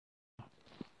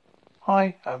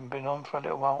Hi, I haven't been on for a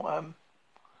little while.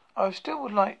 I still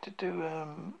would like to do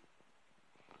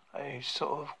a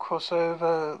sort of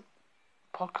crossover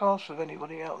podcast with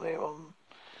anybody out there on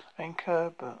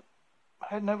Anchor, but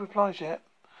I had no replies yet.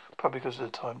 Probably because of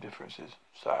the time differences.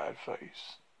 Sad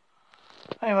face.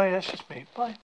 Anyway, that's just me. Bye.